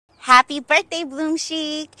Happy birthday, Bloom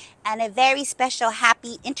Chic, and a very special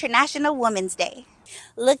happy International Women's Day.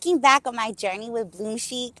 Looking back on my journey with Bloom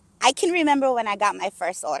Chic, I can remember when I got my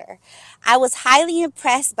first order. I was highly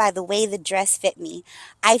impressed by the way the dress fit me.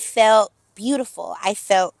 I felt beautiful, I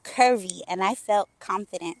felt curvy, and I felt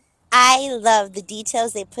confident. I love the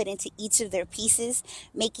details they put into each of their pieces,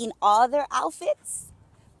 making all their outfits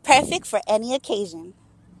perfect for any occasion.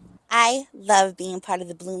 I love being part of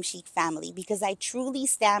the Bloom Chic family because I truly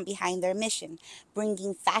stand behind their mission,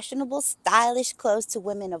 bringing fashionable, stylish clothes to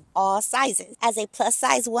women of all sizes. As a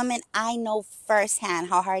plus-size woman, I know firsthand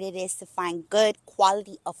how hard it is to find good,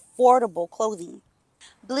 quality, affordable clothing.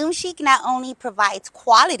 Bloom Chic not only provides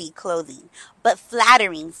quality clothing, but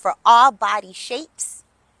flattering for all body shapes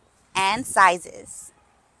and sizes.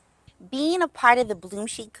 Being a part of the Bloom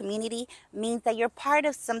Chic community means that you're part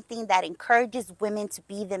of something that encourages women to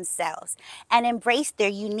be themselves and embrace their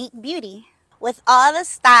unique beauty. With all the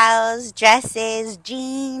styles, dresses,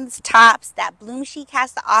 jeans, tops that Bloom Chic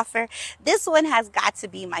has to offer, this one has got to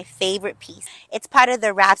be my favorite piece. It's part of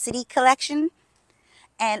the Rhapsody collection,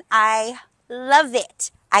 and I love it.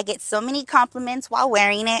 I get so many compliments while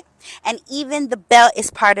wearing it, and even the belt is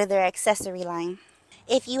part of their accessory line.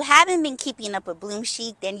 If you haven't been keeping up with Bloom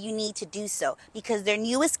Chic, then you need to do so because their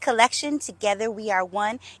newest collection, Together We Are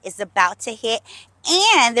One, is about to hit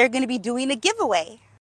and they're going to be doing a giveaway.